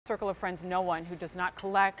Circle of friends, no one who does not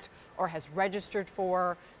collect or has registered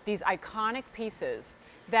for these iconic pieces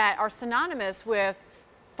that are synonymous with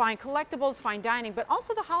fine collectibles, fine dining, but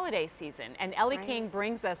also the holiday season. And Ellie King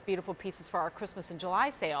brings us beautiful pieces for our Christmas and July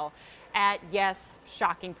sale at, yes,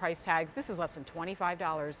 shocking price tags. This is less than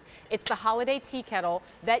 $25. It's the holiday tea kettle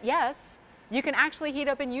that, yes, you can actually heat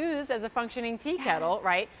up and use as a functioning tea kettle,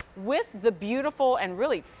 right? With the beautiful and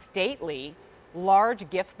really stately large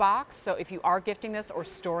gift box. So if you are gifting this or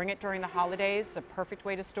storing it during the holidays, it's a perfect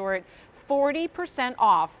way to store it. 40%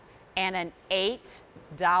 off and an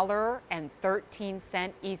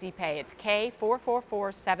 $8.13 easy pay. It's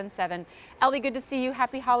K44477. Ellie, good to see you.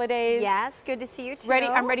 Happy holidays. Yes, good to see you too. Ready?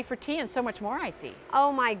 I'm ready for tea and so much more, I see.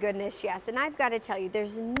 Oh my goodness, yes. And I've got to tell you,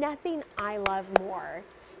 there's nothing I love more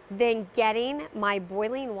than getting my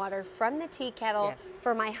boiling water from the tea kettle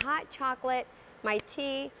for my hot chocolate, my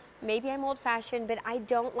tea. Maybe I'm old-fashioned, but I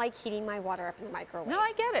don't like heating my water up in the microwave. No,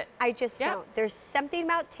 I get it. I just don't. There's something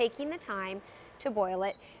about taking the time to boil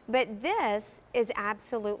it, but this is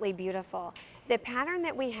absolutely beautiful. The pattern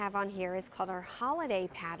that we have on here is called our holiday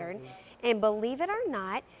pattern, and believe it or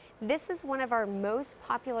not, this is one of our most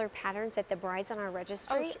popular patterns at the brides on our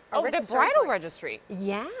registry. The bridal registry.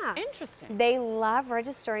 Yeah. Interesting. They love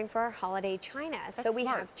registering for our holiday china. That's so we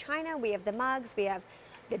smart. have china, we have the mugs, we have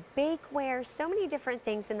the bakeware, so many different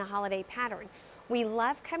things in the holiday pattern. We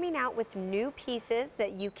love coming out with new pieces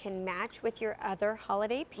that you can match with your other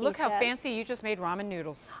holiday pieces. Look how fancy you just made ramen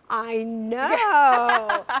noodles. I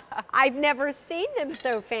know. I've never seen them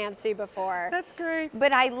so fancy before. That's great.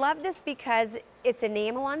 But I love this because it's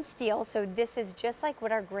enamel on steel, so this is just like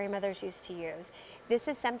what our grandmothers used to use. This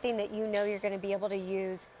is something that you know you're going to be able to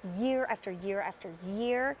use year after year after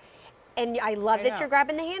year. And I love that you're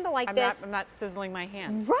grabbing the handle like this. I'm not sizzling my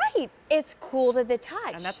hand. Right. It's cool to the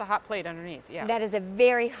touch. And that's a hot plate underneath, yeah. That is a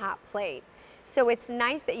very hot plate. So it's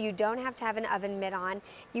nice that you don't have to have an oven mitt on.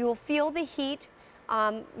 You will feel the heat,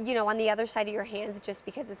 you know, on the other side of your hands just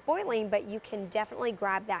because it's boiling, but you can definitely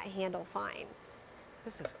grab that handle fine.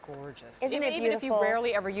 This is gorgeous. Isn't it beautiful? Even if you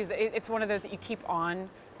rarely ever use it, it's one of those that you keep on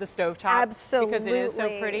the stovetop. Absolutely. Because it is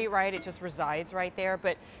so pretty, right? It just resides right there.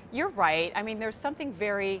 But you're right. I mean, there's something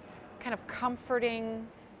very kind of comforting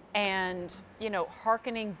and, you know,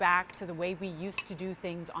 hearkening back to the way we used to do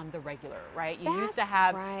things on the regular, right? You used to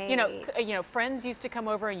have, you know, friends used to come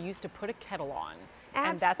over and you used to put a kettle on. Absolutely.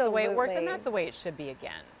 And that's the way it works, and that's the way it should be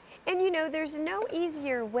again. And you know, there's no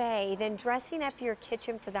easier way than dressing up your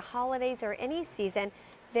kitchen for the holidays or any season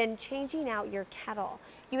than changing out your kettle.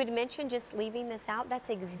 You had mentioned just leaving this out. That's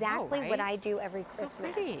exactly what I do every Christmas. So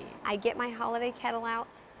pretty. I get my holiday kettle out,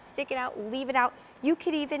 stick it out, leave it out. You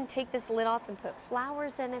could even take this lid off and put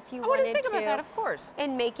flowers in if you wanted to. I wouldn't think about that, of course.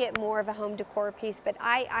 And make it more of a home decor piece. But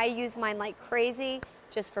I use mine like crazy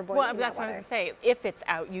just for boiling Well, that's what I was going to say. If it's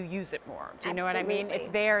out, you use it more. Do you know what I mean? It's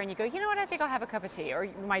there and you go, you know what, I think I'll have a cup of tea. Or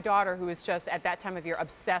my daughter, who is just at that time of year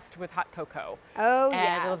obsessed with hot cocoa. Oh,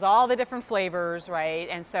 and it was all the different flavors, right?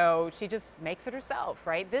 And so she just makes it herself,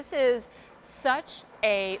 right? This is such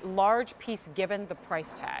a large piece given the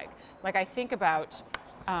price tag. Like, I think about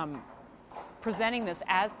presenting this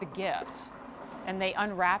as the gift, and they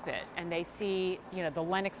unwrap it and they see, you know, the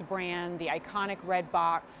Lenox brand, the iconic red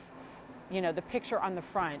box, you know, the picture on the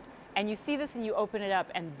front, and you see this and you open it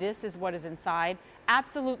up and this is what is inside.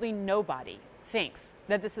 Absolutely nobody thinks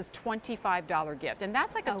that this is $25 gift, and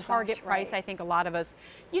that's like a target price. I think a lot of us,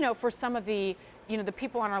 you know, for some of the, you know, the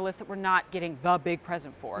people on our list that we're not getting the big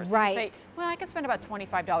present for. So you say, well, I can spend about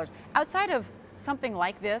 $25. Outside of something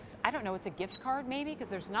like this, I don't know, it's a gift card maybe, because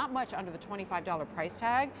there's not much under the $25 price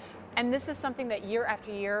tag. And this is something that year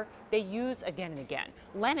after year they use again and again.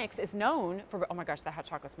 Lenox is known for, oh my gosh, that hot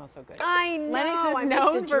chocolate smells so good. I know. Lenox is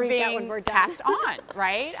known for being passed on,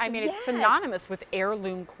 right? I mean, it's synonymous with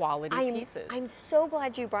heirloom quality pieces. I'm so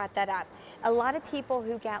glad you brought that up. A lot of people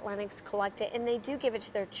who get Lenox collect it, and they do give it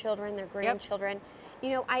to their children, their grandchildren.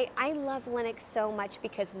 You know, I love Lenox so much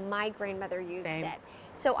because my grandmother used it.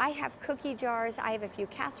 So I have cookie jars, I have a few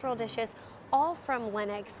casserole dishes, all from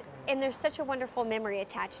Lenox, and there's such a wonderful memory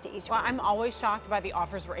attached to each one. I'm always shocked by the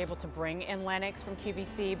offers we're able to bring in Lenox from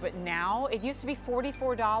QVC, but now it used to be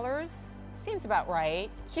 $44. Seems about right.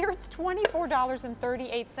 Here it's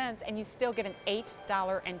 $24.38, and you still get an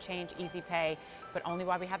 $8 and change easy pay, but only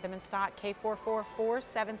while we have them in stock.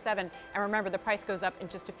 K44477. And remember, the price goes up in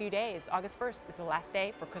just a few days. August 1st is the last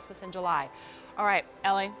day for Christmas and July. All right,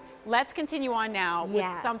 Ellie, let's continue on now with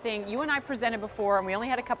something you and I presented before, and we only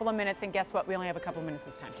had a couple of minutes, and guess what? We only have a couple of minutes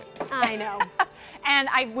this time too. I know. And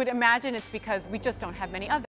I would imagine it's because we just don't have many of them.